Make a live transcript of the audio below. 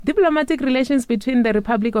Diplomatic relations between the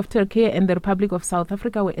Republic of Turkiye and the Republic of South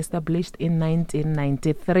Africa were established in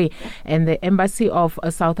 1993, and the Embassy of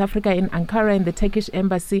South Africa in Ankara and the Turkish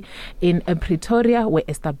Embassy in Pretoria were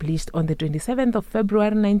established on the 27th of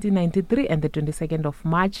February 1993 and the 22nd of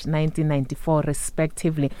March 1994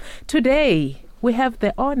 respectively. Today, we have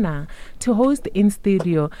the honor to host in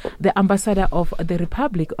studio the Ambassador of the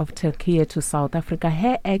Republic of Turkiye to South Africa,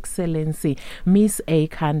 Her Excellency Ms Aysegul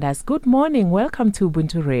Kandas. Good morning. Welcome to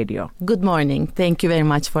Ubuntu Radio. Good morning. Thank you very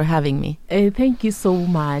much for having me. Thank you so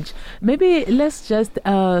much. Maybe let's just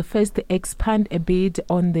first expand a bit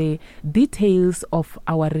on the details of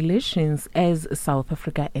our relations as South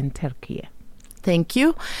Africa and Turkey. Thank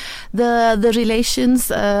you. The relations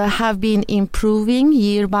have been improving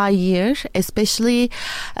year by year, especially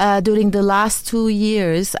during the last 2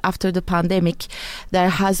 years after the pandemic. There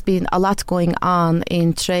has been a lot going on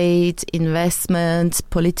in trade, investment,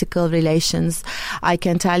 political relations. I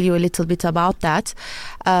can tell you a little bit about that.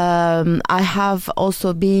 I have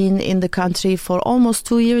also been in the country for almost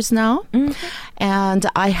 2 years now, and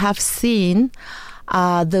I have seen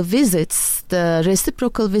the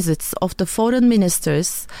reciprocal visits of the foreign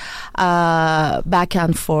ministers back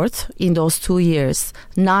and forth in those 2 years,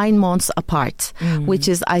 9 months apart, which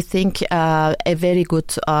is, I think, a very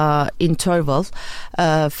good interval.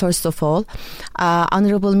 First of all,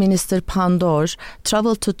 Honorable Minister Pandor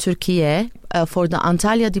traveled to Turkey for the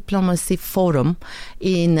Antalya Diplomacy Forum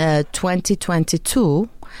in 2022.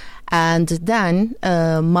 And then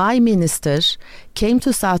my minister came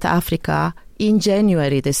to South Africa in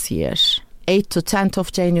January this year, 8th to 10th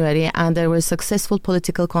of January, and there were successful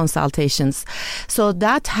political consultations. So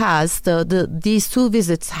that has, these two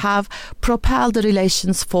visits have propelled the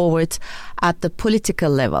relations forward at the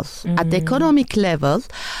political level. At the economic level,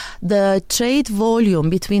 the trade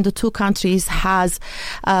volume between the two countries has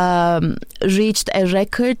reached a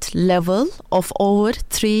record level of over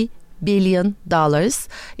 $3 billion.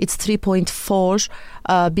 It's $3.4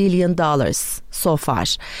 billion so far,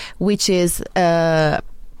 which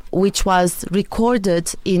was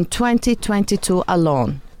recorded in 2022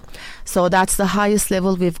 alone. So that's the highest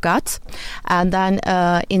level we've got. And then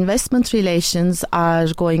investment relations are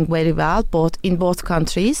going very well in both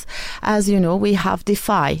countries. As you know, we have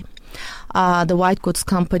DeFi. The white goods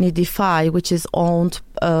company DeFi, which is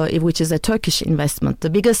a Turkish investment, the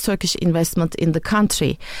biggest Turkish investment in the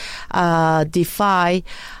country. DeFi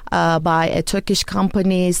by a Turkish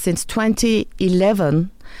company since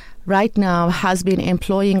 2011, right now has been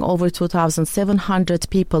employing over 2,700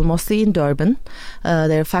 people, mostly in Durban,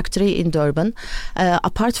 their factory in Durban.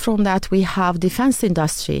 Apart from that, we have defense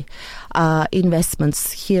industry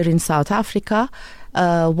investments here in South Africa.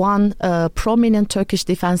 One prominent Turkish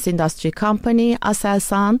defense industry company,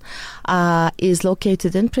 Aselsan, is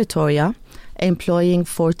located in Pretoria, employing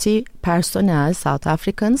 40 personnel, South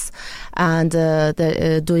Africans, and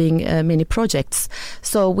they're doing many projects.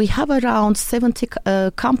 So we have around 70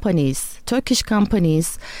 companies, Turkish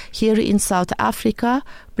companies, here in South Africa,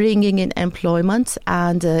 bringing in employment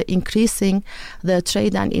and increasing the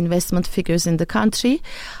trade and investment figures in the country.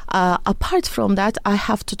 Apart from that, I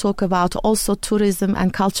have to talk about also tourism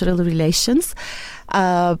and cultural relations.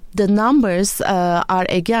 The numbers are,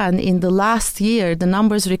 again, in the last year, the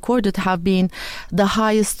numbers recorded have been the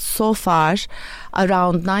highest so far.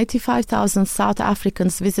 Around 95,000 South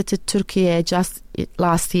Africans visited Turkey just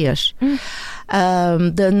last year.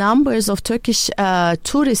 The numbers of Turkish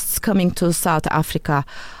tourists coming to South Africa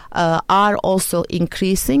are also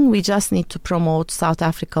increasing. We just need to promote South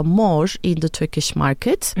Africa more in the Turkish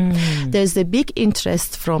market. There's a big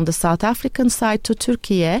interest from the South African side to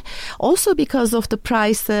Turkey, also because of the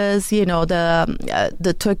prices,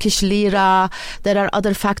 the Turkish lira. There are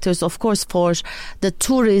other factors, of course, for the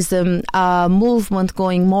tourism movement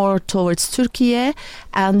going more towards Turkey.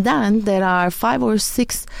 And then there are 5 or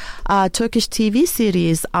 6 Turkish TV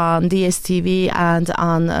series on DSTV and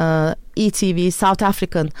on ETV, South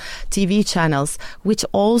African TV channels, which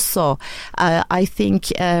also, I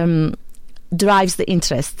think, drives the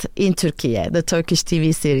interest in Turkey, the Turkish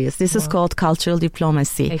TV series. This is called cultural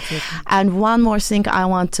diplomacy. Exactly. And one more thing I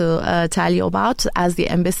want to tell you about, as the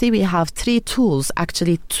embassy, we have 3 tools,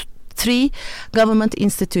 actually 3 government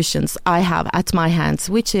institutions I have at my hands,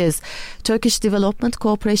 which is Turkish Development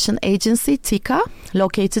Cooperation Agency, TİKA,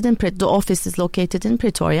 the office is located in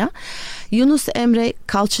Pretoria. Yunus Emre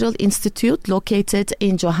Cultural Institute, located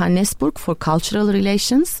in Johannesburg for cultural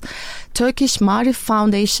relations. Turkish Marif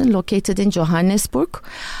Foundation, located in Johannesburg,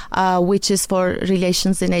 which is for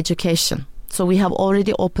relations in education. So we have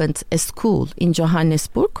already opened a school in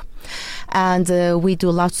Johannesburg. And we do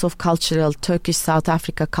lots of cultural, Turkish-South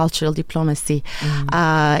Africa cultural diplomacy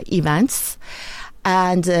events.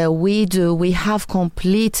 And we have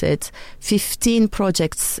completed 15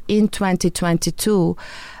 projects in 2022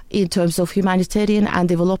 in terms of humanitarian and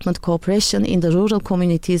development cooperation in the rural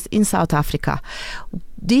communities in South Africa.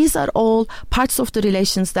 These are all parts of the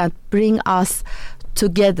relations that bring us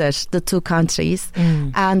together, the two countries,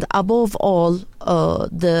 and above all,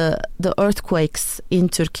 the earthquakes in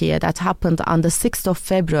Turkey that happened on the 6th of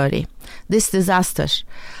February. This disaster,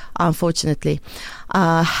 unfortunately,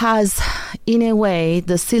 has, in a way,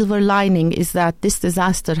 the silver lining is that this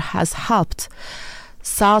disaster has helped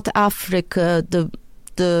South Africa, the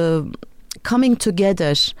coming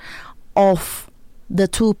together of the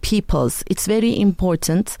two peoples. It's very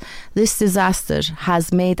important. This disaster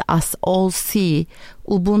has made us all see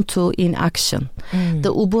Ubuntu in action,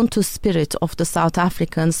 the Ubuntu spirit of the South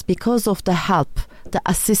Africans, because of the help, the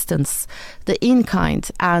assistance, the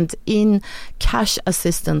in-kind and in-cash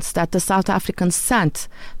assistance that the South Africans sent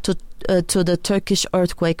to the Turkish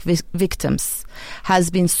earthquake victims has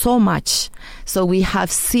been so much. So we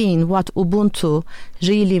have seen what Ubuntu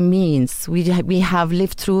really means. We have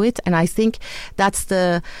lived through it, and I think that's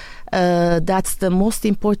the most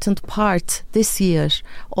important part this year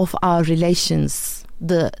of our relations.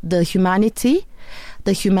 The humanity,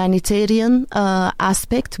 the humanitarian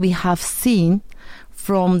aspect we have seen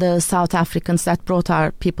from the South Africans that brought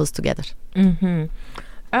our peoples together.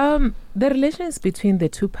 The relations between the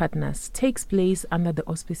two partners takes place under the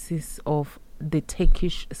auspices of the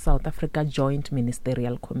Turkish-South Africa Joint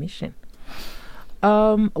Ministerial Commission.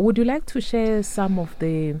 Would you like to share some of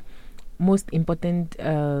the most important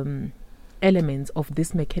elements of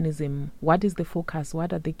this mechanism? What is the focus?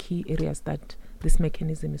 What are the key areas that this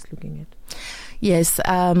mechanism is looking at? Yes,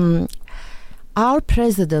 our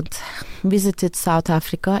president visited South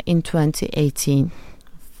Africa in 2018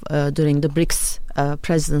 during the BRICS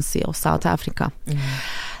presidency of South Africa.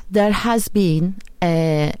 There has been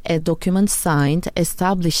a document signed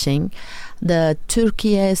establishing the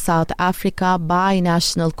Turkiye-South Africa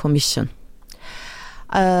Binational Commission.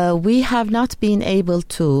 We have not been able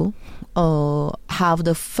to have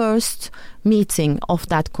the first meeting of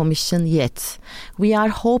that commission yet. We are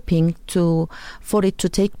hoping for it to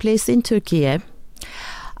take place in Turkey,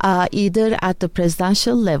 either at the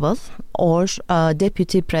presidential level or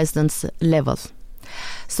deputy president's level.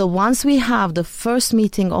 So once we have the first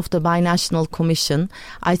meeting of the Binational Commission,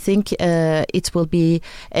 I think it will be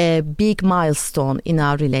a big milestone in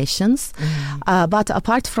our relations. But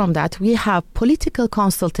apart from that, we have political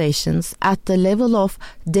consultations at the level of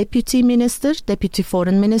Deputy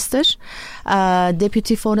Foreign Minister.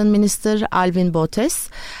 Deputy Foreign Minister Alvin Botes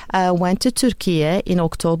went to Turkey in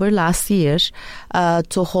October last year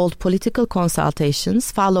to hold political consultations.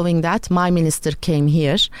 Following that, my minister came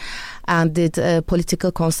here and did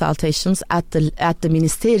political consultations at the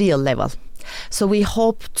ministerial level. So we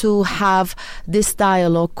hope to have this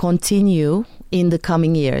dialogue continue in the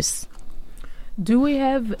coming years. Do we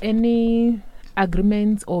have any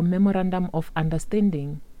agreements or memorandum of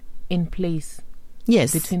understanding in place?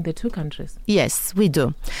 Yes. Between the two countries? Yes, we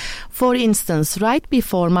do. For instance, right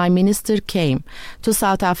before my minister came to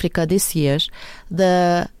South Africa this year,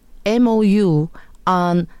 the MOU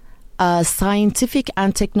on scientific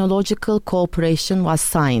and technological cooperation was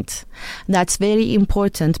signed. That's very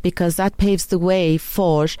important because that paves the way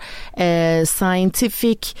for a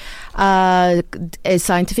scientific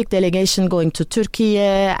delegation going to Turkey,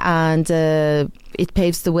 and it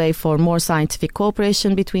paves the way for more scientific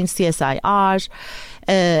cooperation between CSIR,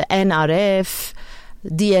 NRF,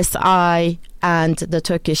 DSI, and the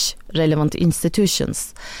Turkish relevant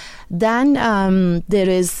institutions. Then there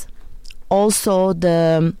is also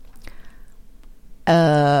the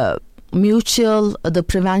the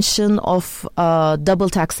prevention of double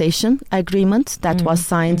taxation agreement that was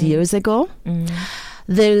signed years ago.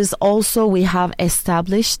 There is also, we have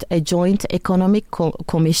established a joint economic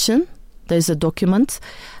commission. There's a document,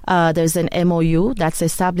 there's an MOU that's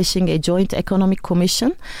establishing a joint economic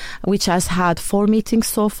commission, which has had 4 meetings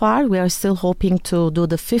so far. We are still hoping to do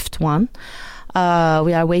the 5th one.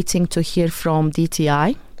 We are waiting to hear from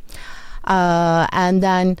DTI. And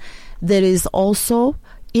then there is also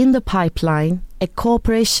in the pipeline a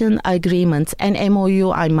cooperation agreement, an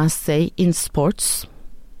MOU, I must say, in sports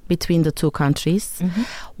between the two countries.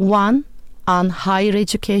 One on higher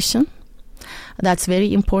education. That's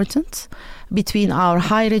very important, between our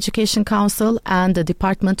Higher Education Council and the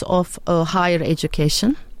Department of Higher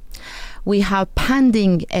Education. We have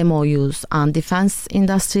pending MOUs on defense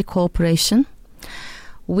industry cooperation.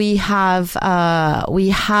 We had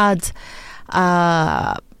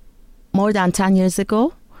more than 10 years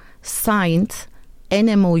ago, signed an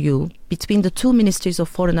MOU between the two Ministries of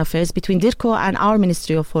Foreign Affairs, between DIRCO and our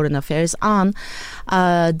Ministry of Foreign Affairs, on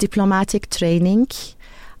diplomatic training.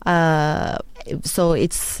 So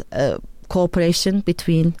it's cooperation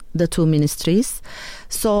between the two ministries.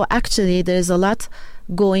 So actually there is a lot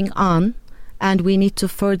going on, and we need to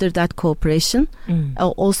further that cooperation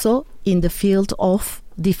also in the field of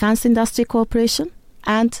defense industry cooperation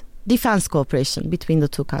and defense cooperation between the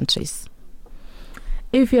two countries.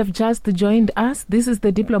 If you have just joined us, this is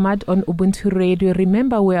The Diplomat on Ubuntu Radio.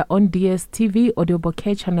 Remember, we are on DSTV, Audio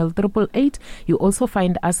Bouquet, channel 888. You also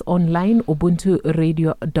find us online,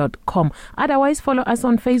 ubunturadio.com. Otherwise, follow us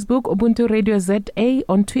on Facebook, Ubuntu Radio ZA,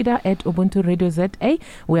 on Twitter at Ubuntu Radio ZA.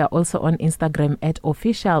 We are also on Instagram at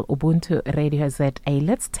official Ubuntu Radio ZA.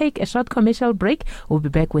 Let's take a short commercial break. We'll be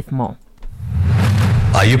back with more.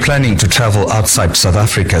 Are you planning to travel outside South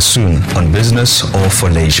Africa soon on business or for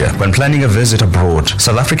leisure? When planning a visit abroad,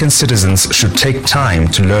 South African citizens should take time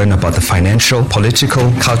to learn about the financial,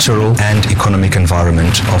 political, cultural, and economic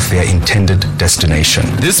environment of their intended destination.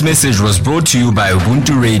 This message was brought to you by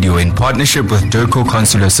Ubuntu Radio in partnership with DIRCO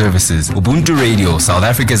Consular Services. Ubuntu Radio, South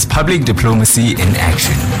Africa's public diplomacy in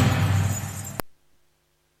action.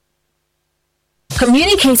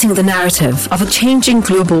 Communicating the narrative of a changing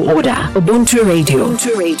global order. Ubuntu Radio.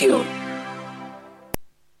 Ubuntu Radio.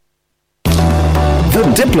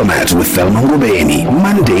 The Diplomat with Thelma Ngobeni,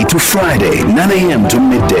 Monday to Friday, 9 a.m. to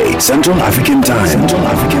midday, Central African Time.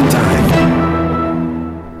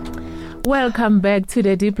 Welcome back to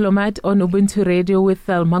The Diplomat on Ubuntu Radio with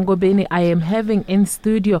Thelma Ngobeni. I am having in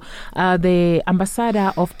studio the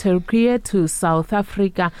Ambassador of Turkiye to South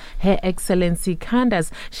Africa, Her Excellency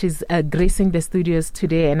Kandas. She's gracing the studios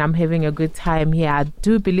today, and I'm having a good time here. I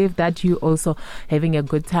do believe that you also having a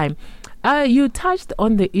good time. You touched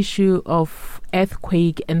on the issue of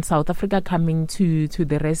earthquake and South Africa coming to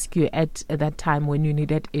the rescue at that time when you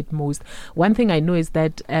needed it most. One thing I know is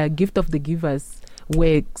that Gift of the Givers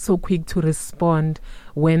were so quick to respond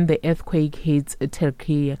when the earthquake hit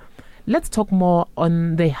Turkey. Let's talk more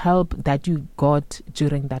on the help that you got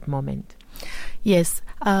during that moment. Yes.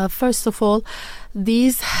 First of all,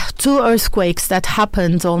 these two earthquakes that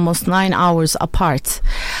happened almost 9 hours apart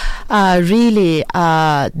really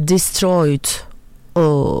destroyed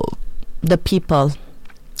the people,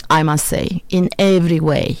 I must say, in every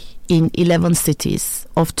way, in 11 cities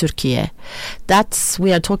of Turkey.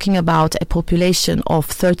 We are talking about a population of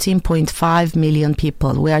 13.5 million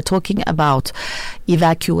people. We are talking about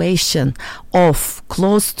evacuation of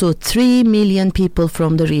close to 3 million people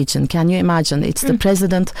from the region. Can you imagine? It's the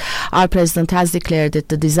president. Our president has declared it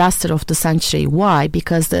the disaster of the century. Why?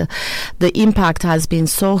 Because the impact has been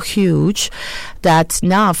so huge that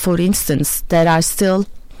now, for instance, there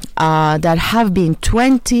have been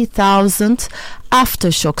 20,000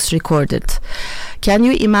 aftershocks recorded. Can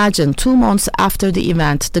you imagine? 2 months after the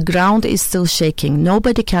event, the ground is still shaking.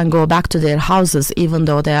 Nobody can go back to their houses, even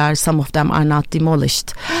though some of them are not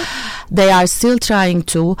demolished. They are still trying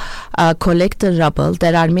to collect the rubble.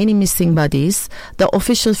 There are many missing bodies. The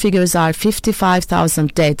official figures are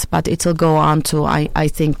 55,000 dead, but it will go on to, I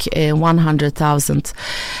think, 100,000.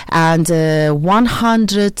 And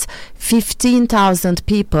 115,000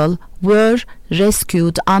 people were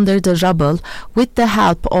rescued under the rubble with the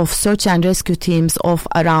help of search and rescue teams of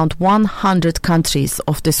around 100 countries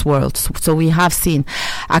of this world. So we have seen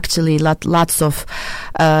actually lots of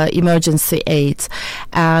emergency aid,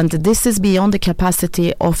 and this is beyond the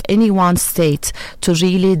capacity of any one state to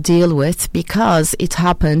really deal with, because it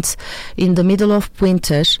happened in the middle of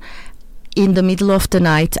winter, in the middle of the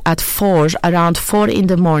night at around 4 in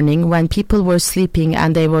the morning, when people were sleeping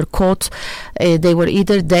and they were caught. They were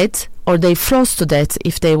either dead or they froze to death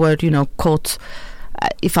if they were, caught,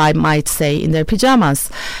 if I might say, in their pajamas.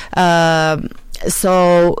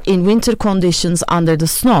 So in winter conditions under the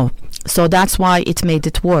snow. So that's why it made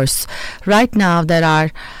it worse. Right now there are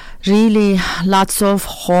really lots of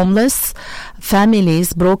homeless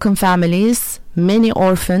families, broken families, many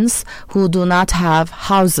orphans who do not have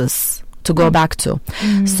houses to go back to.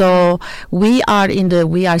 So we are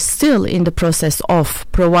still in the process of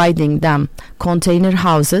providing them container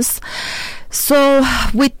houses. So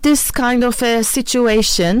with this kind of a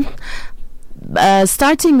situation,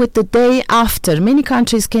 starting with the day after, many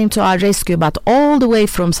countries came to our rescue, but all the way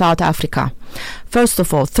from South Africa. First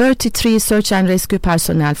of all, 33 search and rescue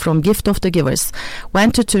personnel from Gift of the Givers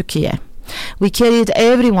went to Turkey. We carried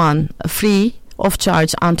everyone free of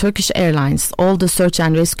charge on Turkish Airlines, all the search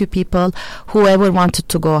and rescue people, whoever wanted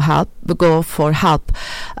to go for help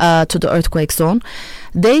to the earthquake zone.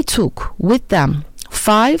 They took with them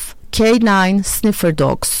 5 K9 sniffer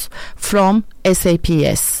dogs from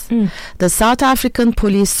SAPS, the South African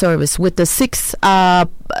Police Service, with the 6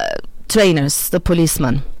 trainers, the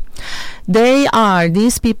policemen.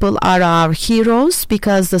 These people are our heroes,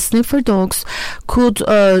 because the sniffer dogs could,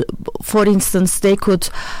 for instance, they could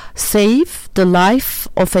save the life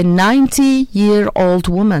of a 90-year-old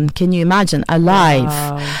woman. Can you imagine? Alive.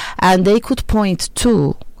 Wow. And they could point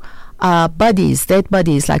to dead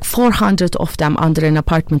bodies, like 400 of them under an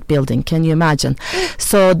apartment building. Can you imagine?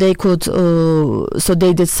 So they could, so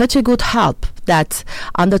they did such a good help that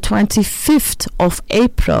on the 25th of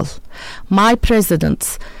April, my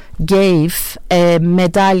president gave a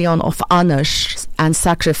medallion of honor and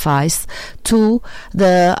sacrifice to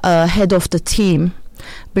the head of the team,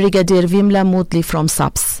 Brigadier Wimla Mudli from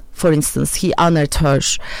SAPS. For instance, he honored her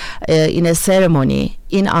in a ceremony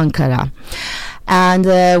in Ankara. And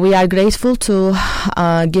we are grateful to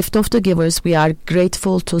Gift of the Givers. We are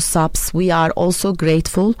grateful to SAPS. We are also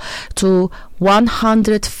grateful to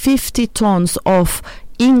 150 tons of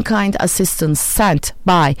in-kind assistance sent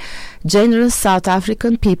by generous South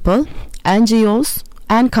African people, NGOs,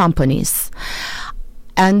 and companies.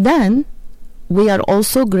 And then we are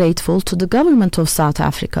also grateful to the government of South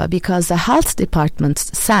Africa, because the health department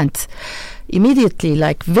sent immediately,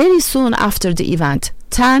 like very soon after the event,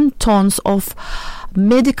 10 tons of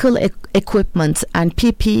medical equipment and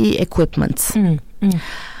PPE equipment.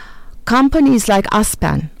 Companies like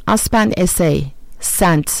Aspen SA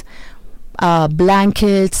sent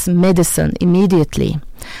blankets, medicine immediately.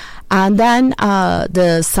 And then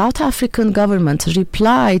the South African government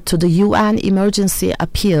replied to the UN emergency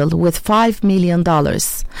appeal with $5 million.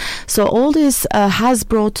 So all this has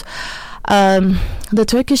brought the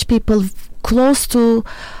Turkish people close to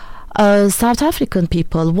South African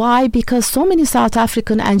people. Why? Because so many South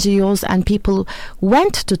African NGOs and people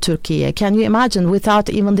went to Turkey. Can you imagine, without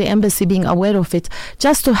even the embassy being aware of it,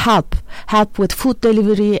 just to help with food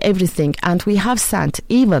delivery, everything. And we have sent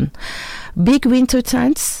even big winter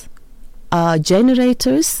tents,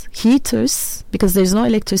 generators, heaters, because there's no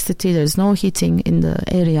electricity, there's no heating in the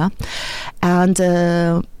area, and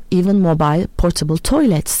even mobile portable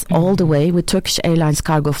toilets, all the way with Turkish Airlines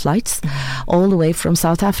cargo flights, all the way from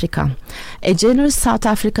South Africa. A generous South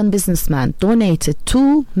African businessman donated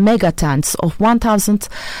 2 mega tents of 1,000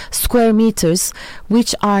 square meters,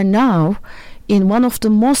 which are now in one of the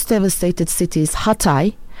most devastated cities,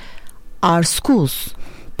 Hatay, are schools,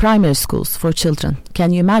 primary schools for children.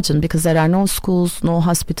 Can you imagine? Because there are no schools, no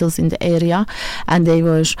hospitals in the area, and they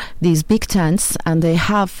were these big tents, and they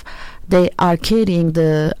are carrying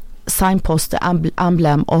the signpost, the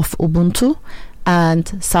emblem of Ubuntu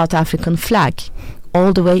and South African flag,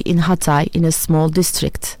 all the way in Hatay, in a small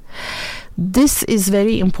district. This is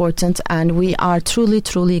very important, and we are truly,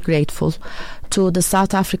 truly grateful to the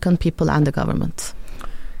South African people and the government.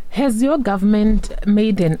 Has your government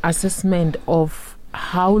made an assessment of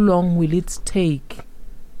how long will it take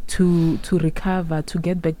to recover, to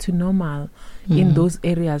get back to normal in those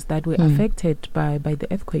areas that were affected by the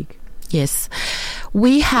earthquake? Yes.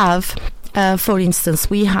 We have, for instance,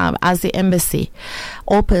 as the embassy,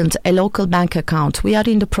 opened a local bank account. We are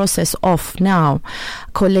in the process of now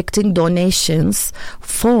collecting donations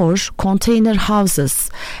for container houses.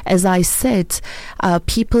 As I said,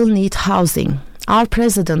 people need housing. Our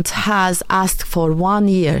president has asked for 1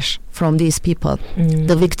 year from these people,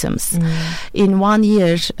 the victims. In 1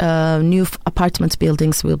 year, new apartment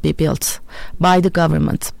buildings will be built by the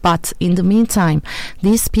government. But in the meantime,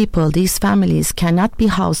 these people, these families cannot be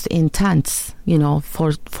housed in tents,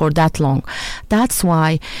 for that long. That's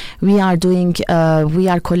why we are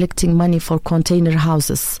collecting money for container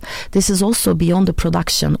houses. This is also beyond the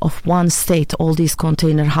production of one state, all these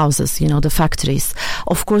container houses, the factories.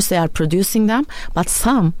 Of course, they are producing them, but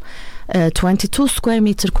some 22 square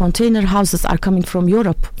meter container houses are coming from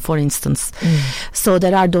Europe, for instance. So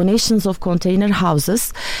there are donations of container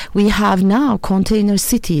houses. We have now container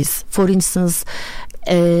cities. For instance,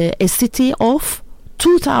 a city of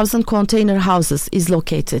 2,000 container houses is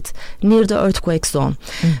located near the earthquake zone.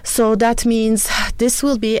 So that means this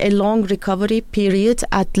will be a long recovery period.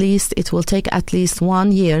 At least it will take at least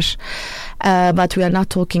 1 year. But we are not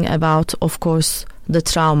talking about, of course, the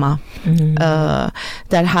trauma.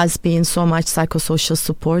 There has been so much psychosocial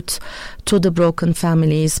support to the broken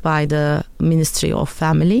families by the Ministry of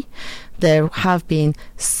Family. There have been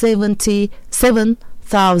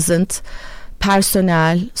 77,000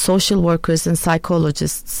 personnel, social workers and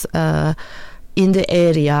psychologists in the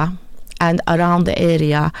area and around the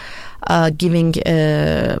area giving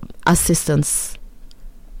assistance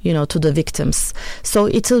to the victims. So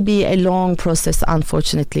it will be a long process,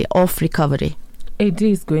 unfortunately, of recovery. It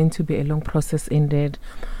is going to be a long process indeed.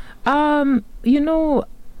 Turkey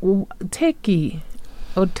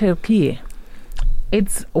or Turkiye,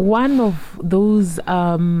 it's one of those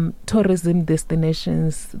tourism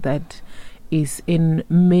destinations that is in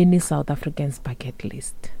many South Africans' bucket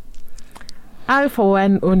list. I, for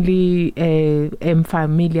one, only am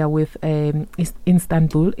familiar with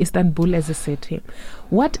Istanbul as a city.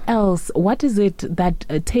 What else? What is it that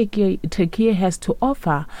Turkey has to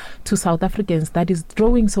offer to South Africans that is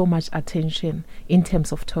drawing so much attention in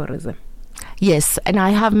terms of tourism? Yes, and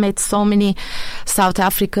I have met so many South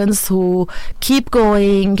Africans who keep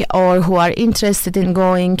going or who are interested in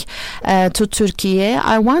going to Turkey.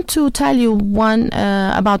 I want to tell you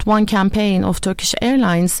about one campaign of Turkish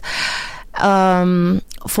Airlines.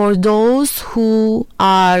 For those who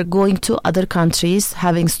are going to other countries,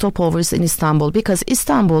 having stopovers in Istanbul, because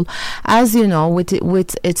Istanbul, as you know, with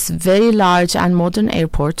its very large and modern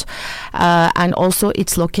airport and also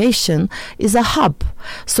its location, is a hub.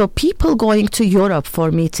 So people going to Europe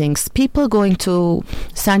for meetings, people going to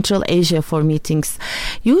Central Asia for meetings,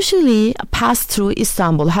 usually pass through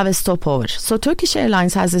Istanbul, have a stopover. So Turkish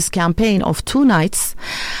Airlines has this campaign of 2 nights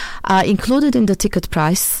included in the ticket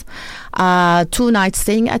price. 2 nights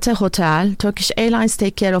staying at a hotel. Turkish Airlines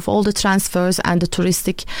take care of all the transfers and the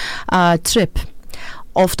touristic trip.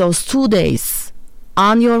 Of those 2 days,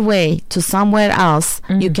 on your way to somewhere else,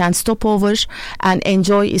 you can stop over and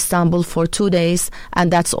enjoy Istanbul for 2 days,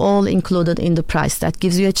 and that's all included in the price. That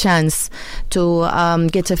gives you a chance to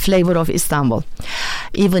get a flavor of Istanbul,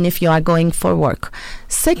 even if you are going for work.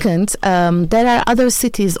 Second, there are other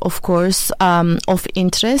cities, of course, of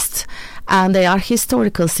interest, and they are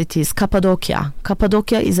historical cities. Cappadocia.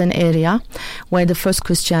 Cappadocia is an area where the first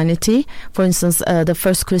Christianity, for instance, the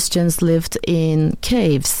first Christians lived in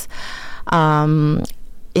caves. In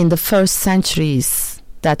the first centuries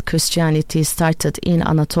that Christianity started in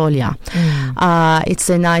Anatolia. It's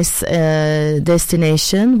a nice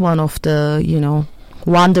destination, one of the,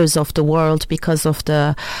 wonders of the world because of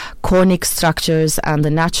the conic structures and the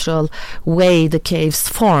natural way the caves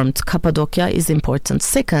formed. Cappadocia is important.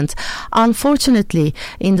 Second, unfortunately,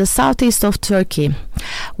 in the southeast of Turkey,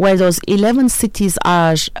 where those 11 cities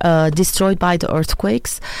are destroyed by the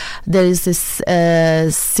earthquakes, there is this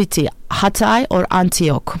city, Hatay or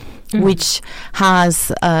Antioch, which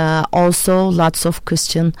has also lots of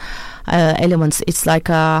Christian elements. It's like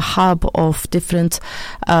a hub of different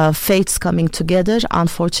faiths coming together.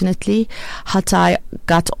 Unfortunately, Hatay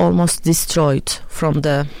got almost destroyed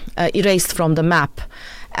erased from the map.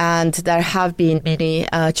 And there have been many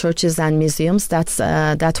churches and museums.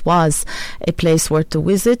 That was a place worth to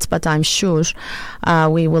visit, but I'm sure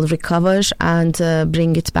we will recover and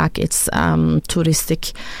bring it back its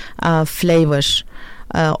touristic flavor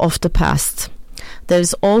of the past.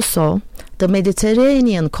 There's also the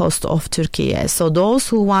Mediterranean coast of Turkey. So those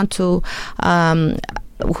who want a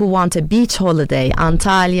beach holiday,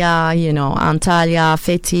 Antalya, Antalya,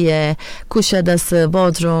 Fethiye, Kuşadası,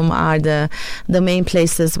 Bodrum are the main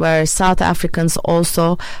places where South Africans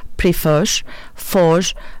also prefer for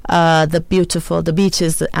the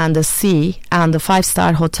beaches and the sea and the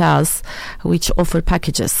 5-star hotels which offer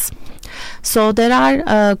packages. So there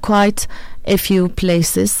are quite a few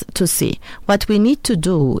places to see. What we need to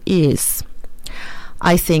do is,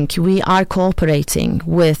 I think we are cooperating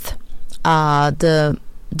with the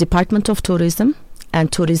Department of Tourism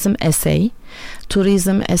and Tourism SA.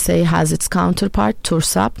 Tourism SA has its counterpart,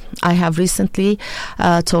 TURSAP. I have recently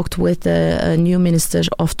talked with the new Minister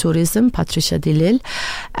of Tourism, Patricia de Lille,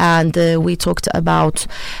 and we talked about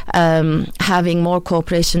having more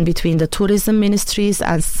cooperation between the tourism ministries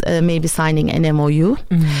and maybe signing an MOU,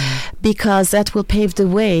 because that will pave the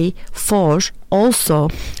way for also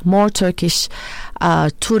more Turkish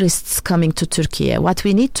tourists coming to Turkey. What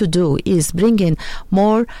we need to do is bring in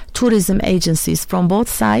more tourism agencies from both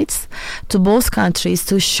sides to both countries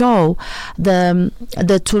to show the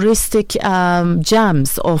touristic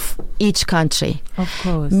gems of each country. Of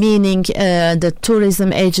course. Meaning the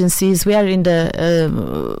tourism agencies, we are in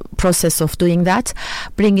the process of doing that,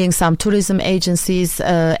 bringing some tourism agencies,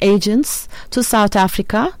 agents to South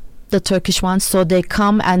Africa, the Turkish ones, so they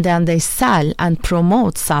come and then they sell and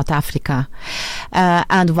promote South Africa,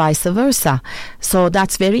 and vice versa. So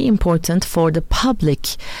that's very important for the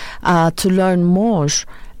public to learn more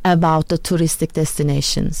about the touristic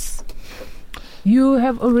destinations. You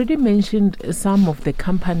have already mentioned some of the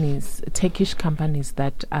companies, Turkish companies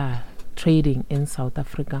that are trading in South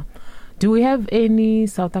Africa. Do we have any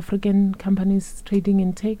South African companies trading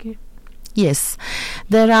in Turkey? Yes,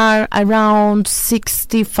 There are around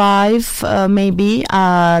 65, maybe.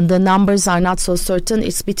 The numbers are not so certain.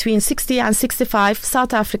 It's between 60 and 65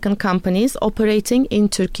 South African companies operating in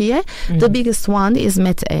Turkey. The biggest one is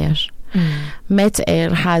Met Air. Met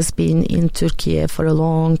Air has been in Turkey for a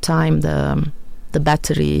long time. The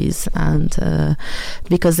batteries, and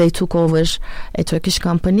because they took over a Turkish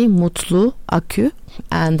company, Mutlu Akü,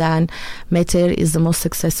 and then Met Air is the most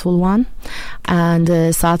successful one.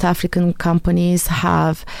 And South African companies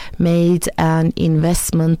have made an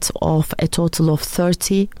investment of a total of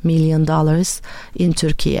 $30 million in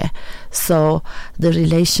Turkey. So the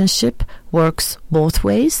relationship works both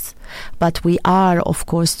ways. But we are, of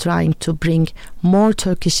course, trying to bring more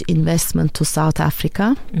Turkish investment to South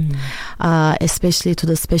Africa, especially to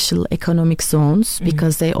the special economic zones,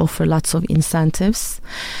 because they offer lots of incentives.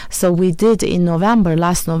 So we did in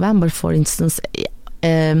last November, for instance,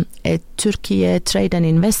 a Turkey Trade and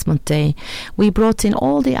Investment Day. We brought in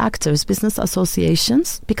all the actors, business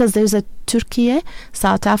associations, because there's a Turkey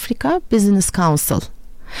South Africa Business Council.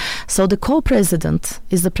 So the co-president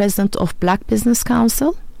is the president of Black Business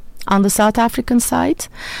Council on the South African side,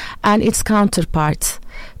 and its counterpart,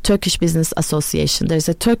 Turkish Business Association. There's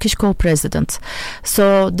a Turkish co-president.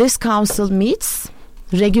 So this council meets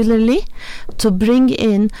regularly to bring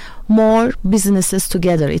in more businesses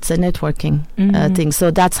together. It's a networking thing.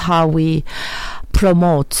 So that's how we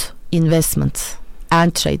promote investment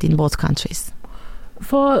and trade in both countries.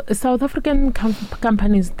 For South African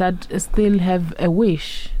companies that still have a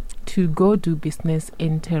wish to go do business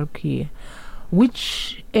in Turkey,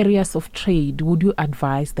 which areas of trade would you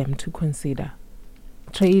advise them to consider?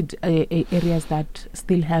 Trade areas that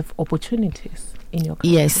still have opportunities in your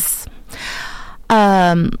country? Yes.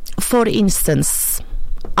 For instance,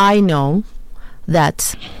 I know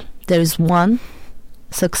that there is one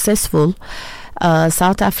successful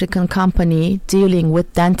South African company dealing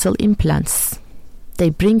with dental implants. They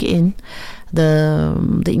bring in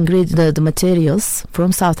the materials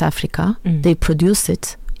from South Africa. They produce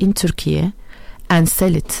it in Turkey and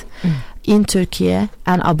sell it in Turkey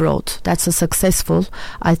and abroad. That's a successful,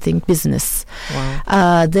 I think, business.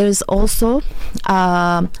 Wow. There's also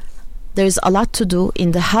there's a lot to do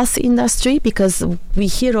in the health industry, because we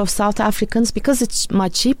hear of South Africans, because it's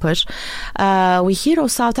much cheaper, we hear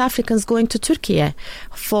of South Africans going to Turkey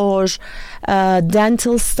for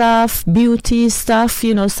dental stuff, beauty stuff,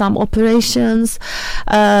 some operations.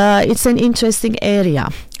 It's an interesting area.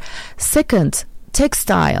 Second,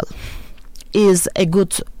 textile is a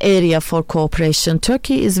good area for cooperation.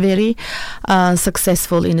 Turkey is very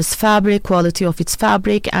successful in its fabric, quality of its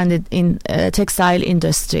fabric, and in textile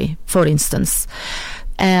industry, for instance.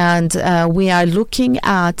 And we are looking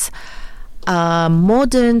at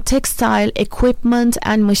modern textile equipment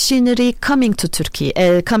and machinery coming to Turkey,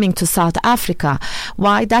 coming to South Africa.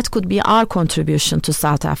 Why? That could be our contribution to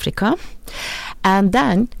South Africa. And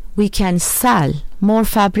then we can sell more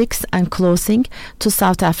fabrics and clothing to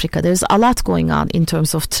South Africa. There's a lot going on in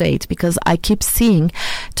terms of trade, because I keep seeing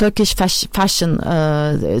Turkish fashion,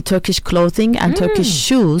 Turkish clothing and Turkish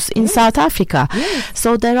shoes in South Africa.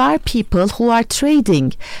 So there are people who are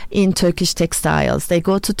trading in Turkish textiles. They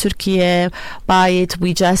go to Turkey, buy it.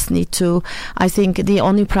 We just need to, I think the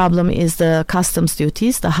only problem is the customs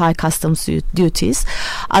duties, the high customs duties.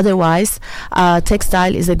 Otherwise,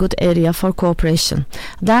 textile is a good area for cooperation.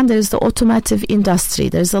 Then there's the automotive industry.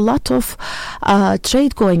 There's a lot of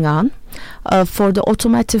trade going on for the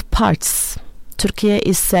automotive parts. Turkey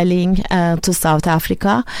is selling to South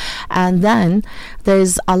Africa, and then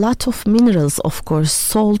there's a lot of minerals, of course,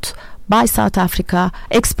 sold by South Africa,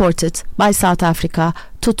 exported by South Africa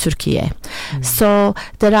to Turkey. So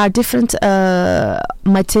there are different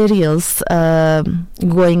materials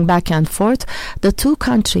going back and forth. The two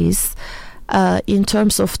countries, in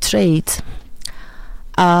terms of trade,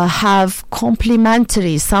 have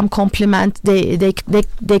complementary, they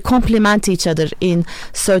complement each other in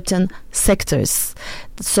certain sectors.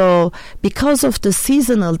 So because of the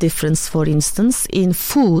seasonal difference, for instance, in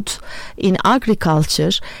food, in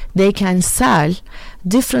agriculture, they can sell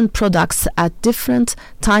different products at different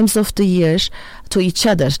times of the year to each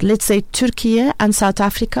other. Let's say Turkey and South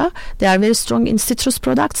Africa, they are very strong in citrus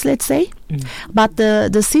products, let's say, but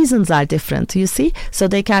the seasons are different, you see, so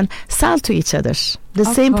they can sell to each other the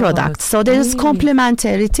same product. So there is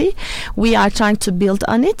complementarity. We are trying to build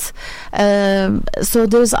on it. So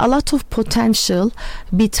there's a lot of potential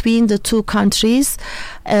between the two countries.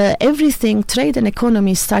 Everything, trade and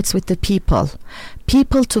economy, starts with the people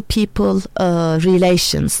to people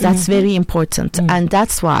relations. That's very important. And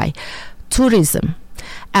that's why tourism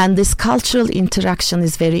And this cultural interaction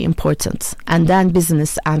is very important. And then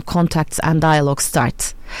business and contacts and dialogue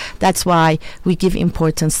start. That's why we give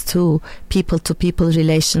importance to people-to-people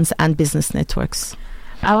relations and business networks.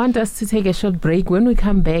 I want us to take a short break. When we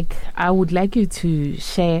come back, I would like you to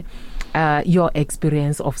share your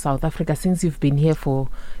experience of South Africa since you've been here for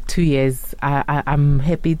 2 years. I'm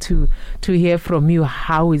happy to hear from you.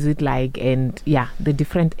 How is it like, and the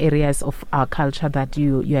different areas of our culture that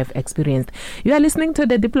you have experienced. You are listening to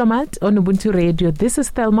The Diplomat on Ubuntu Radio. This is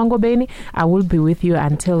Thelma Ngobeni. I will be with you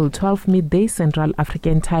until 12 midday Central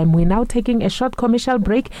African Time. We're now taking a short commercial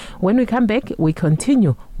break. When we come back, we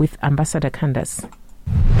continue with Ambassador Kandas.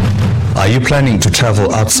 Are you planning to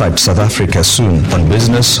travel outside South Africa soon on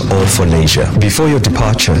business or for leisure? Before your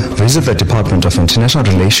departure, visit the Department of International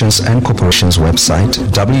Relations and Corporations website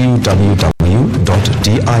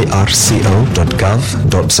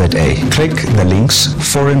www.dirco.gov.za. Click the links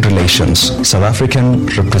Foreign Relations, South African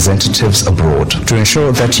Representatives Abroad to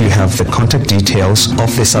ensure that you have the contact details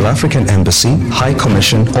of the South African Embassy, High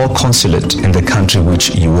Commission or Consulate in the country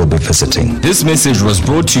which you will be visiting. This message was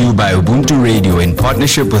brought to you by Ubuntu Radio in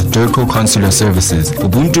partnership with DIRCO Consular Services.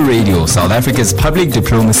 Ubuntu Radio, South Africa's public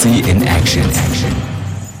diplomacy in action.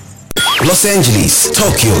 Los Angeles,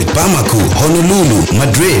 Tokyo, Bamako, Honolulu,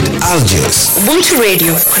 Madrid, Algiers. Ubuntu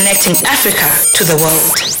Radio, connecting Africa to the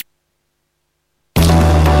world.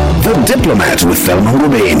 The Diplomat with Thelma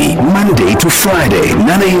Ngobeni, Monday to Friday, 9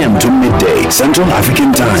 a.m. to midday, Central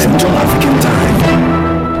African Time.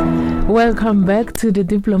 Welcome back to The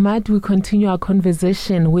Diplomat. We continue our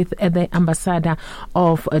conversation with the Ambassador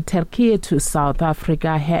of Turkey to South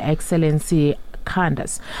Africa, Her Excellency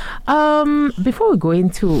Kandas. Before we go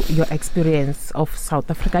into your experience of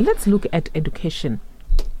South Africa, let's look at education.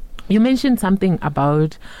 You mentioned something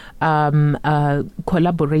about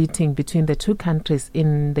collaborating between the two countries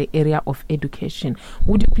in the area of education.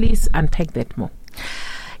 Would you please unpack that more?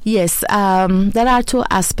 Yes, there are two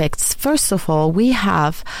aspects. First of all, we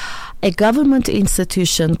have a government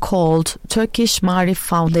institution called Turkish Maarif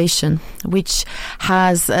Foundation, which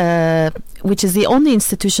is the only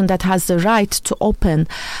institution that has the right to open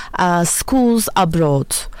schools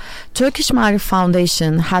abroad. Turkish Maarif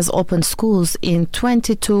Foundation has opened schools in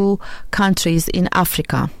 22 countries in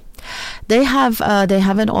Africa. They have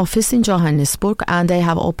an office in Johannesburg, and they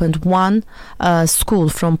have opened one school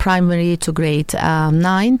from primary to grade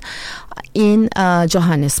 9 in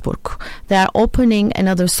Johannesburg. They are opening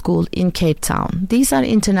another school in Cape Town. These are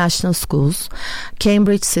international schools,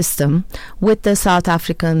 Cambridge system, with the South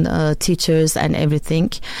African teachers and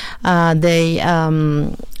everything.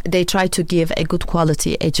 They try to give a good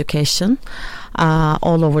quality education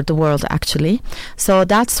all over the world, actually. So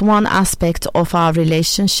that's one aspect of our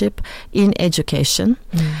relationship in education.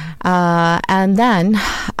 And then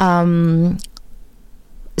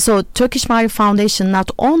so Turkish Maarif Foundation not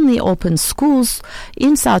only opens schools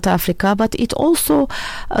in South Africa, but it also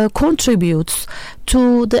contributes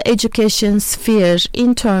to the education sphere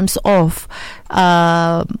in terms of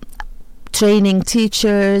training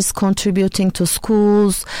teachers, contributing to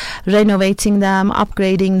schools, renovating them,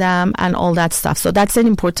 upgrading them, and all that stuff. So that's an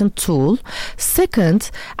important tool. Second,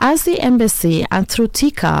 as the embassy and through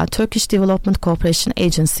TICA, Turkish Development Cooperation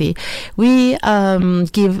Agency, we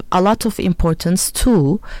give a lot of importance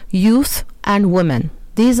to youth and women.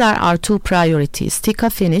 These are our two priorities.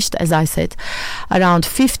 TICA finished, as I said, around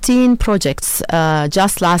 15 projects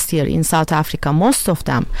just last year in South Africa. Most of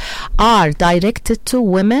them are directed to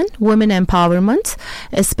women empowerment,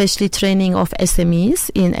 especially training of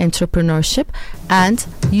SMEs in entrepreneurship, and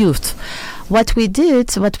youth. What we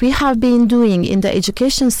have been doing in the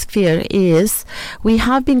education sphere is we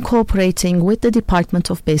have been cooperating with the Department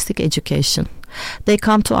of Basic Education. They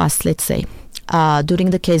come to us, let's say,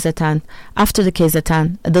 during the KZN, after the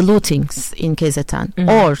KZN, the lootings in KZN,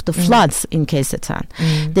 or the floods in KZN.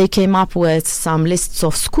 They came up with some lists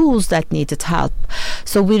of schools that needed help.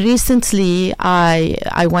 So we recently,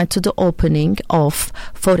 I went to the opening of,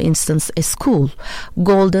 for instance, a school,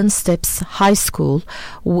 Golden Steps High School,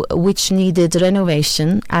 which needed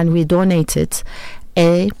renovation, and we donated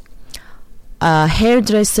a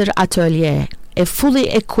hairdresser atelier, a fully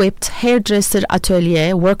equipped hairdresser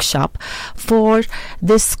atelier workshop for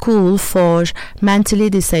this school for mentally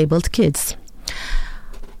disabled kids.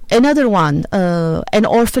 Another one, an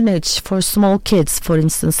orphanage for small kids, for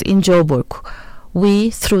instance, in Joburg.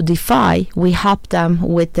 Through DeFi, we help them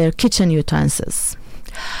with their kitchen utensils.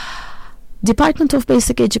 Department of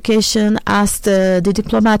Basic Education asked the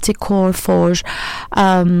Diplomatic Corps for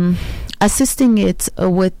assisting it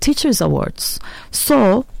with Teachers Awards.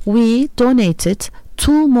 So we donated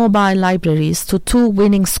 2 mobile libraries to 2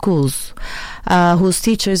 winning schools. whose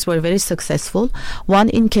teachers were very successful, one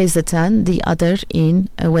in KZN, the other in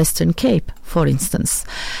Western Cape, for instance.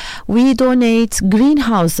 We donate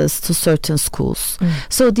greenhouses to certain schools.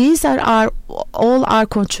 So these are all our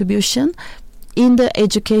contribution in the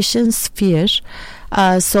education sphere,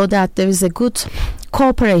 so that there is a good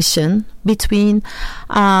cooperation between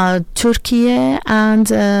Turkey and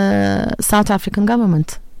South African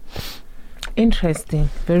government. Interesting,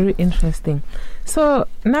 very interesting. So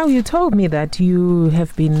now you told me that you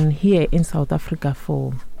have been here in South Africa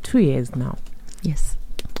for 2 years now. Yes.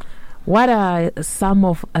 What are some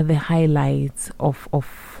of the highlights of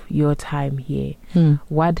your time here?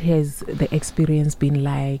 What has the experience been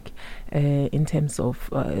like in terms of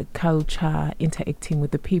culture, interacting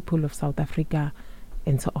with the people of South Africa,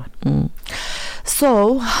 and so on?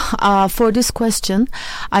 So, for this question,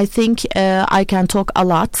 I think I can talk a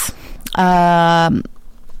lot. I'm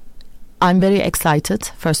very excited,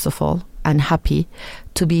 first of all, and happy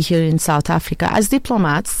to be here in South Africa. As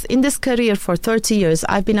diplomats, in this career for 30 years,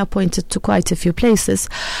 I've been appointed to quite a few places.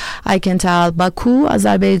 I can tell Baku,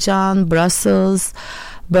 Azerbaijan, Brussels,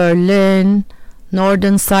 Berlin,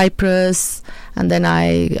 Northern Cyprus, and then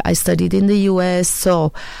I studied in the US.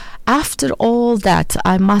 So after all that,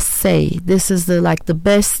 I must say this is the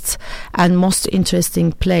best and most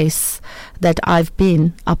interesting place that I've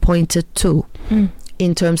been appointed to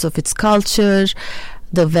in terms of its culture,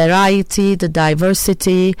 the variety, the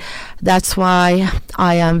diversity. That's why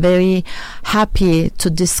I am very happy to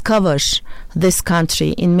discover this country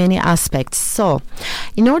in many aspects. So,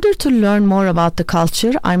 in order to learn more about the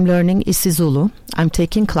culture, I'm learning isiZulu. I'm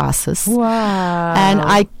taking classes. Wow. And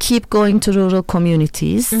I keep going to rural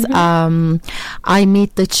communities. I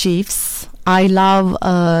meet the chiefs. I love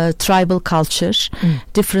tribal culture,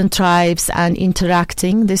 different tribes, and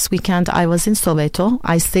interacting. This weekend I was in Soweto.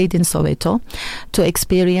 I stayed in Soweto to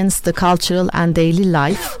experience the cultural and daily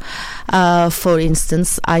life. For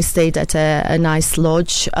instance, I stayed at a nice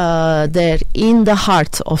lodge there in the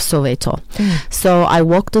heart of Soweto. So I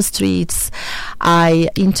walked the streets, I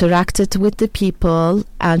interacted with the people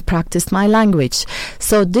and practiced my language.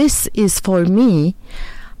 So this is for me,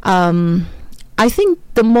 I think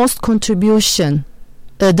the most contribution,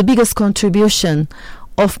 the biggest contribution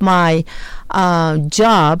of my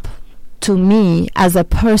job to me as a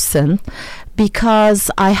person, because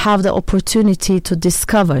I have the opportunity to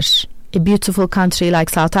discover a beautiful country like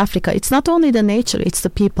South Africa. It's not only the nature, it's the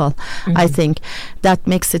people, I think, that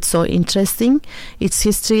makes it so interesting. It's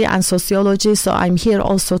history and sociology, so I'm here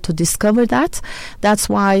also to discover that. That's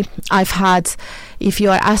why I've had, if you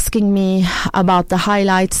are asking me about the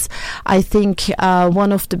highlights, I think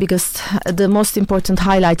one of the most important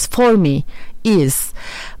highlights for me is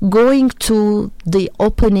going to the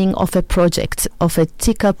opening of a project, of a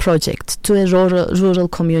TICA project, to a rural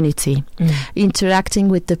community, interacting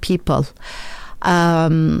with the people,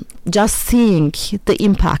 just seeing the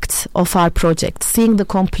impact of our project, seeing the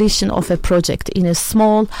completion of a project in a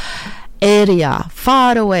small area,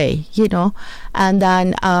 far away, and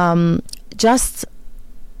then just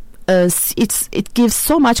it gives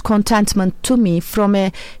so much contentment to me from a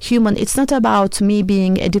human. It's not about me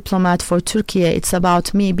being a diplomat for Turkey. It's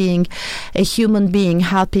about me being a human being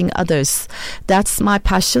helping others. That's my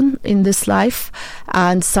passion in this life,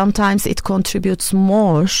 and sometimes it contributes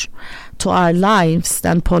more to our lives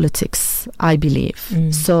than politics, I believe.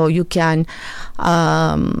 So you can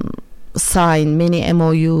sign many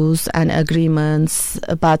MOUs and agreements,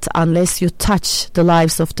 but unless you touch the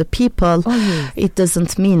lives of the people, it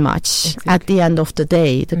doesn't mean much. Exactly. At the end of the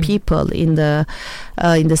day, the people in the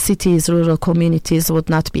cities, rural communities would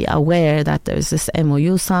not be aware that there's this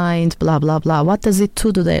MOU signed, blah, blah, blah. What does it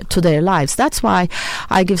do to their lives? That's why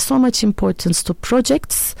I give so much importance to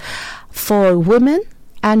projects for women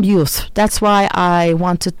and youth. That's why I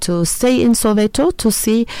wanted to stay in Soweto to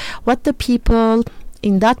see what the people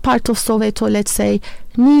in that part of Soweto, let's say,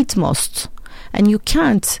 need most. And you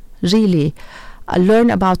can't really learn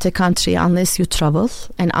about a country unless you travel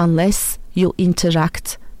and unless you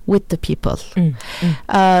interact with the people. So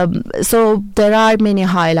there are many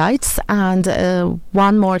highlights, and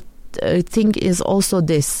one more thing is also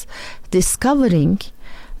this, discovering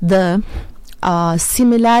the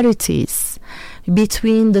similarities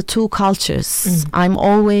between the two cultures. I'm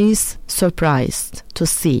always surprised to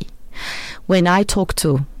see when I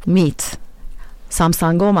meet some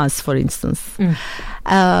Sangomas, for instance,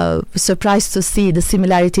 surprised to see the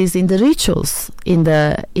similarities in the rituals in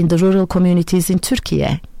the rural communities in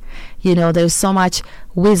Turkey. There's so much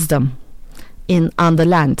wisdom on the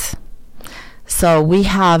land. So we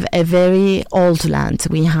have a very old land.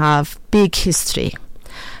 We have big history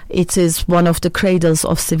it is one of the cradles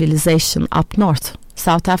of civilization up north.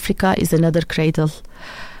 South Africa is another cradle,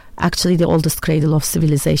 actually the oldest cradle of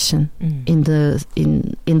civilization in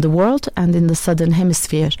the world and in the southern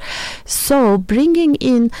hemisphere. So bringing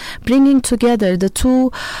together the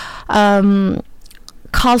two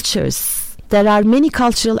cultures. There are many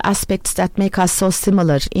cultural aspects that make us so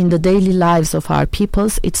similar in the daily lives of our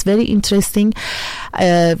peoples. It's very interesting.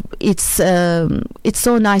 It's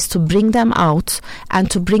so nice to bring them out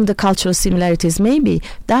and to bring the cultural similarities. Maybe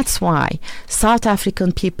that's why South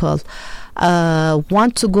African people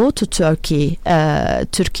want to go to Turkey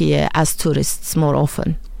as tourists more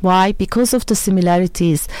often. Why? Because of the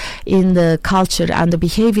similarities in the culture and the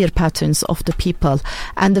behavior patterns of the people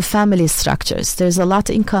and the family structures. There's a lot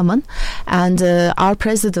in common. And our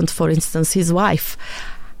president, for instance, his wife,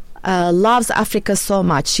 loves Africa so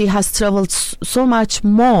much. She has traveled so much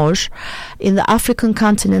more in the African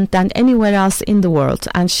continent than anywhere else in the world.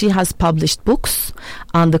 And she has published books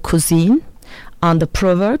on the cuisine, on the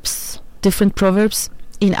proverbs, different proverbs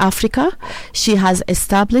in Africa. She has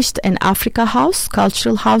established an Africa house,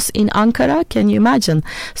 cultural house in Ankara. Can you imagine?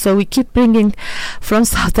 So we keep bringing from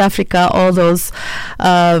South Africa all those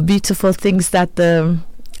beautiful things that the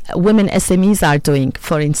women SMEs are doing.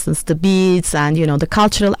 For instance, the beads and, the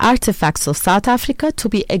cultural artifacts of South Africa to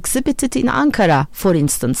be exhibited in Ankara, for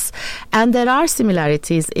instance. And there are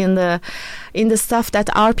similarities in the stuff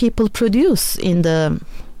that our people produce in the,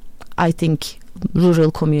 I think,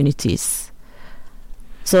 rural communities.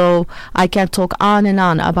 So I can talk on and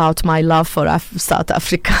on about my love for South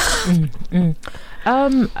Africa.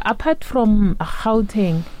 Apart from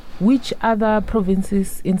Gauteng, which other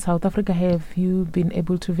provinces in South Africa have you been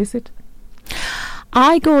able to visit?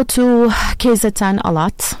 I go to KZN a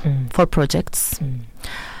lot for projects.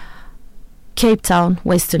 Cape Town,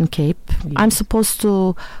 Western Cape. Yes. I'm supposed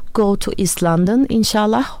to go to East London,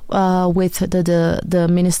 inshallah, with the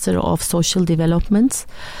Minister of Social Development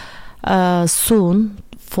soon,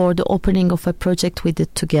 for the opening of a project we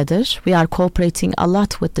did together. We are cooperating a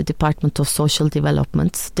lot with the Department of Social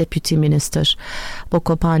Development, Deputy Minister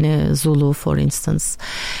Bokopane Zulu, for instance.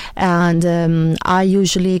 And I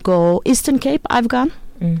usually go Eastern Cape. I've gone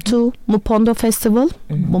to Mupondo Festival,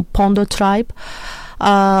 Mupondo Tribe,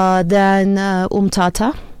 then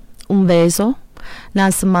Umtata, Umvezo,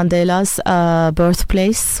 Nelson Mandela's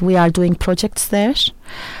birthplace. We are doing projects there.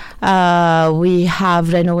 We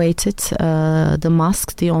have renovated the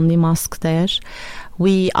mosque, the only mosque there.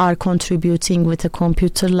 We are contributing with a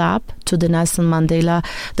computer lab to the Nelson Mandela,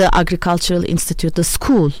 the Agricultural Institute, the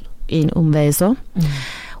school in Umvezo.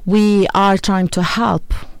 We are trying to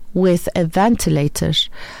help with a ventilator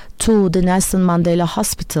to the Nelson Mandela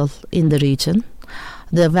Hospital in the region.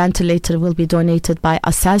 The ventilator will be donated by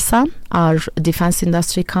Aselsan, our defense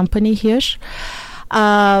industry company here.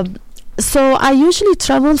 So I usually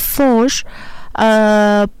travel for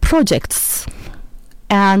projects.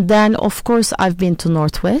 And then, of course, I've been to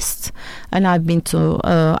Northwest, and I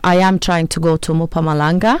am trying to go to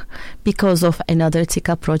Mpumalanga because of another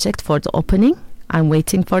TICA project for the opening. I'm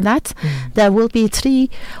waiting for that. There will be 3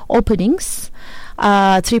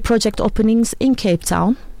 project openings in Cape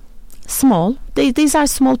Town. Small. These are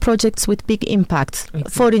small projects with big impact.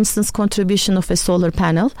 Exactly. For instance, contribution of a solar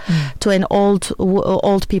panel to an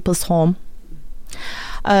old people's home.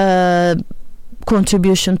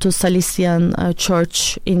 Contribution to Salesian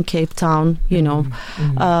Church in Cape Town,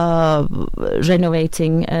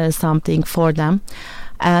 renovating something for them.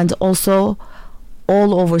 And also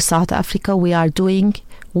all over South Africa we are doing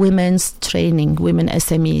women's training, women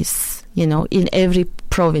SMEs. In every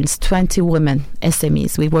province, 20 women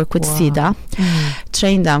SMEs. We work with SIDA,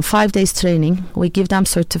 train them, 5 days training. We give them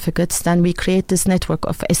certificates. Then we create this network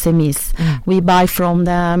of SMEs. We buy from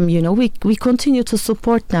them. We continue to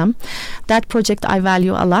support them. That project I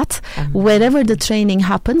value a lot. Wherever the training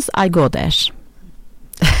happens, I go there.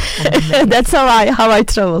 That's how I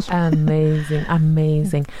travel.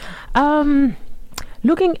 Amazing.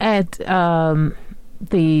 Looking at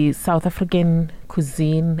the South African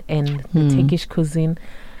cuisine and the Turkish cuisine,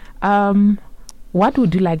 what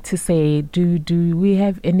would you like to say? Do we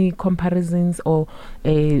have any comparisons, or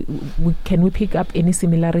can we pick up any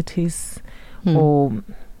similarities or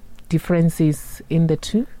differences in the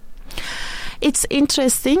two? It's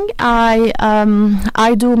interesting.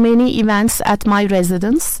 I do many events at my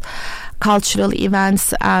residence, cultural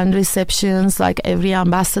events and receptions like every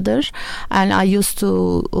ambassador, and I used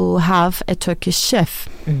to have a Turkish chef.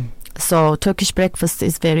 So Turkish breakfast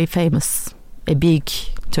is very famous, a big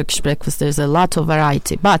Turkish breakfast. There's a lot of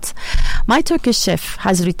variety, but my Turkish chef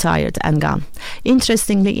has retired and gone.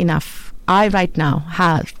 Interestingly enough, I right now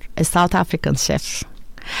have a South African chef,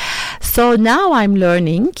 So now I'm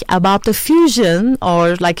learning about the fusion,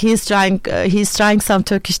 or like he's trying some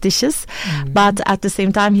Turkish dishes, but at the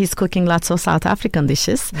same time he's cooking lots of South African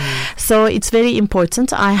dishes. So it's very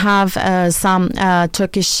important. I have some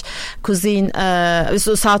Turkish cuisine,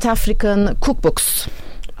 so South African cookbooks.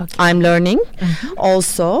 Okay. I'm learning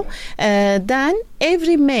also. Then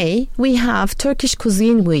every May we have Turkish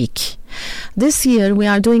Cuisine Week. This year we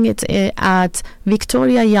are doing it at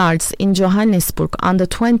Victoria Yards in Johannesburg on the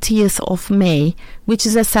 20th of May, which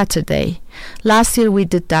is a Saturday. Last year we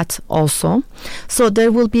did that also. So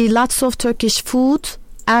there will be lots of Turkish food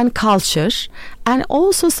and culture, and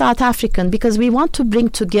also South African, because we want to bring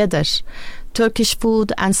together Turkish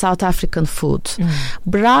food and South African food.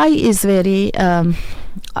 Braai is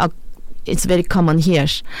it's very common here.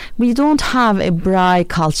 We don't have a braai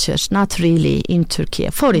culture, not really, in Turkey.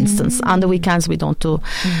 For instance, on the weekends we don't do.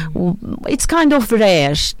 It's kind of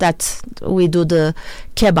rare that we do the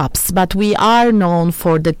kebabs, but we are known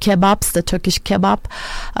for the kebabs, the Turkish kebab,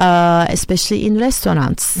 especially in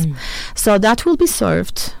restaurants. So that will be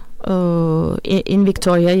served in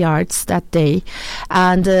Victoria Yards that day,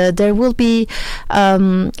 and there will be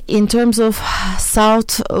in terms of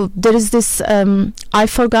South, there is this I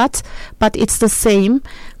forgot, but it's the same,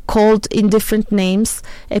 called in different names,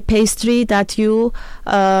 a pastry that you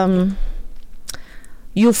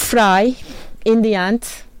fry in the end.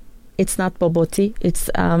 It's not boboti, it's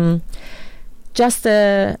just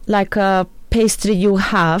like a pastry you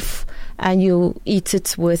have, and you eat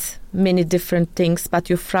it with many different things, but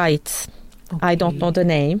you fry it. Okay. I don't know the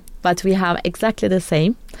name, but we have exactly the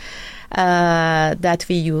same that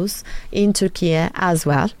we use in Turkey as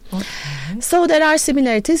well. Okay. So there are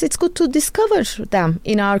similarities. It's good to discover them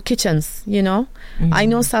in our kitchens, you know. I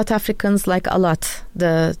know South Africans like a lot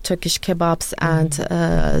the Turkish kebabs and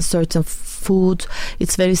certain food.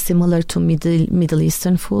 It's very similar to Middle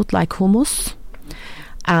Eastern food, like hummus.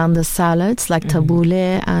 And the salads like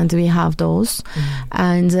tabbouleh, and we have those.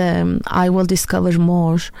 And I will discover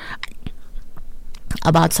more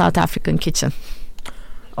about South African kitchen.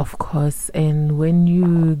 Of course. And when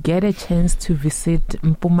you get a chance to visit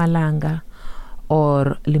Mpumalanga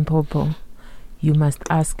or Limpopo, you must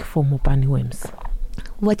ask for mopani worms.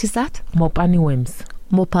 What is that? Mopani worms.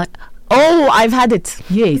 Oh, I've had it.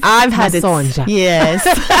 Yes, I've had it. Yes.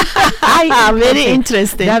 Very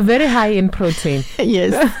interesting. They're very high in protein.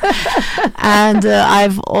 Yes. And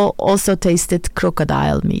I've also tasted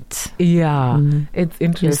crocodile meat. Yeah, it's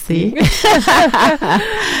interesting. Okay,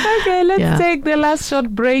 let's take the last short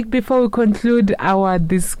break before we conclude our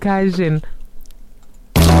discussion.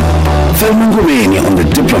 Thelma Ngobeni on The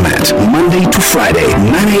Diplomat, Monday to Friday,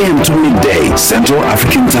 9 a.m. to midday, Central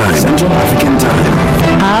African Time.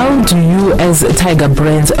 How do you, as Tiger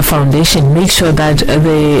Brands Foundation, make sure that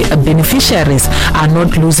the beneficiaries are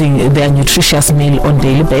not losing their nutritious meal on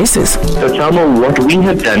daily basis? So, Thelma, what we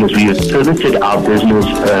have done is we have pivoted our business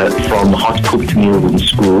from hot cooked meals in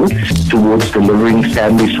school towards delivering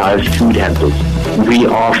family-sized food hampers. We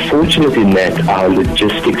are fortunate in that our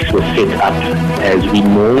logistics were set up as we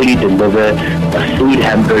normally deliver a food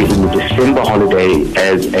hamper in the December holiday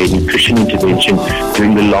as a nutrition intervention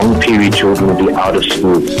during the long period children will be out of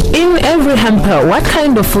school. In every hamper, what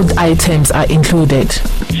kind of food items are included?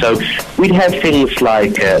 So we'd have things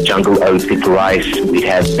like jungle oat, thick rice, we'd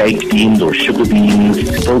have baked beans or sugar beans,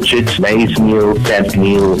 pilchards, maize meal, sap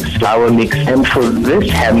meal, flour mix, and for this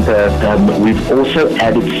hamper, we've also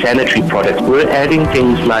added sanitary products. We're adding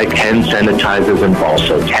things like hand sanitizers and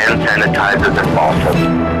balsams.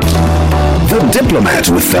 The Diplomat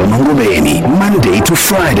with Thelma Ngobeni, Monday to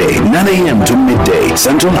Friday, 9 a.m. to midday,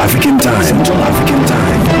 Central African Time.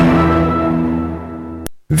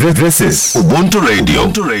 This is Ubuntu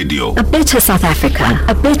Radio. A better South Africa,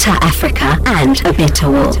 a better Africa, and a better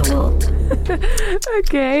world.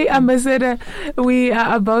 Okay, Ambassador, we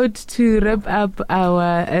are about to wrap up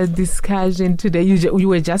our discussion today. You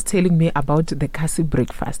were just telling me about the Kasi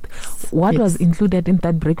breakfast. What was included in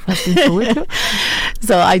that breakfast in Soweto?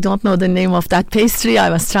 So I don't know the name of that pastry. I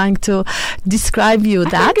was trying to describe you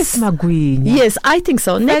that. I think it's magwinya. Yes, I think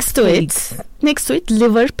so. Next to it,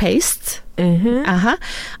 liver paste. Achar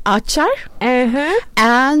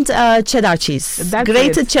and cheddar cheese.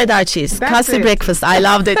 Grated cheddar cheese. Kasi breakfast. I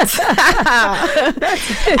loved it.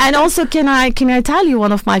 And also, can I tell you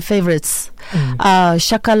one of my favorites?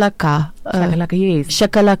 Shakalaka. Yes.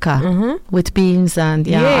 Shakalaka with beans, and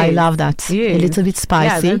I love that. Yes. A little bit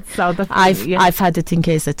spicy. Yeah, that's South Africa. I've had it in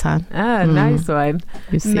KZN. Nice one.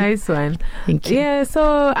 Nice one. Thank you. Yeah,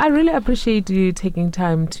 so I really appreciate you taking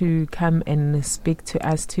time to come and speak to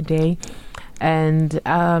us today. And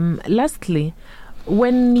lastly,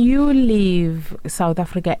 When you leave South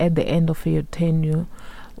Africa at the end of your tenure,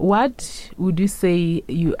 what would you say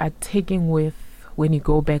you are taking with when you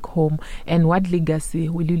go back home, and what legacy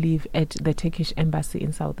will you leave at the Turkish embassy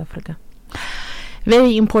in South Africa?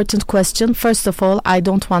 Very important question. First of all, I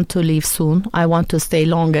don't want to leave soon. I want to stay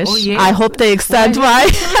longer. Oh, yes. I hope they extend my...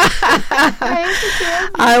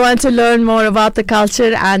 I want to learn more about the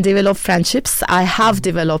culture and develop friendships. I have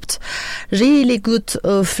developed really good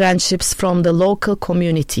friendships from the local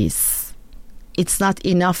communities. It's not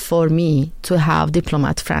enough for me to have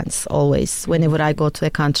diplomat friends always whenever I go to a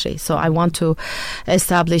country. So I want to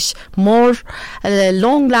establish more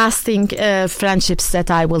long-lasting friendships that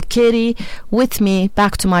I will carry with me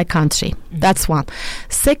back to my country. That's one.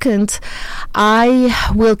 Second, I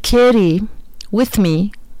will carry with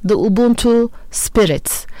me the Ubuntu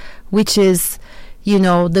spirit, which is, you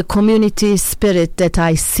know, the community spirit that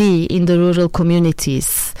I see in the rural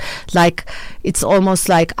communities. Like, it's almost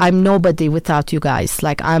like I'm nobody without you guys.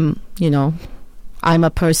 Like, I'm a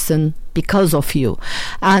person because of you.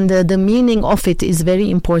 And the meaning of it is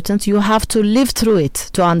very important. You have to live through it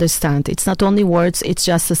to understand. It's not only words, it's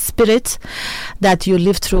just a spirit that you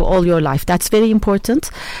live through all your life. That's very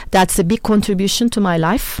important. That's a big contribution to my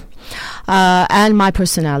life and my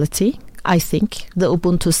personality. I think, the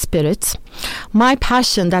Ubuntu spirit. My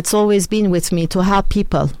passion that's always been with me to help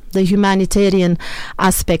people, the humanitarian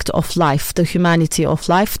aspect of life, the humanity of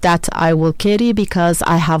life, that I will carry because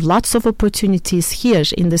I have lots of opportunities here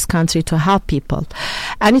in this country to help people.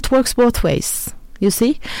 And it works both ways. You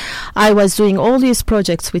see, I was doing all these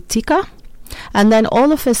projects with Tika, and then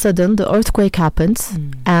all of a sudden the earthquake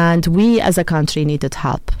happened and we as a country needed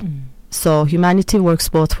help. So humanity works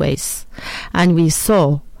both ways. And we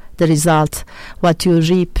saw the result. What you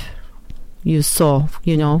reap, you sow,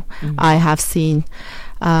 you know. I have seen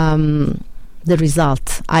the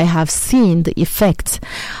result. I have seen the effect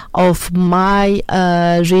of my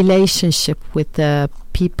relationship with the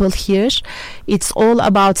people here. It's all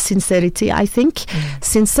about sincerity, I think.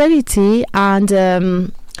 Sincerity and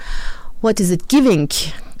giving.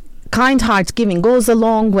 Kind heart giving goes a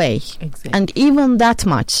long way. Exactly. And even that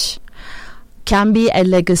much can be a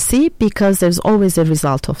legacy because there's always a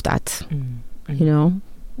result of that, you know,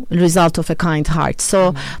 result of a kind heart.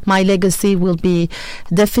 So my legacy will be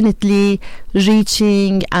definitely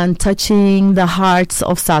reaching and touching the hearts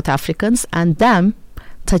of South Africans and them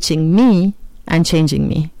touching me and changing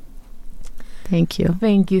me. Thank you.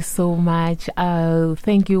 Thank you so much.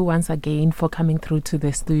 Thank you once again for coming through to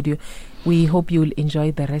the studio. We hope you'll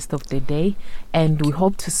enjoy the rest of the day and we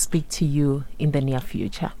hope to speak to you in the near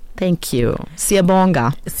future. Thank you.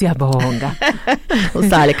 Siyabonga. Siyabonga.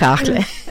 Usale kahle.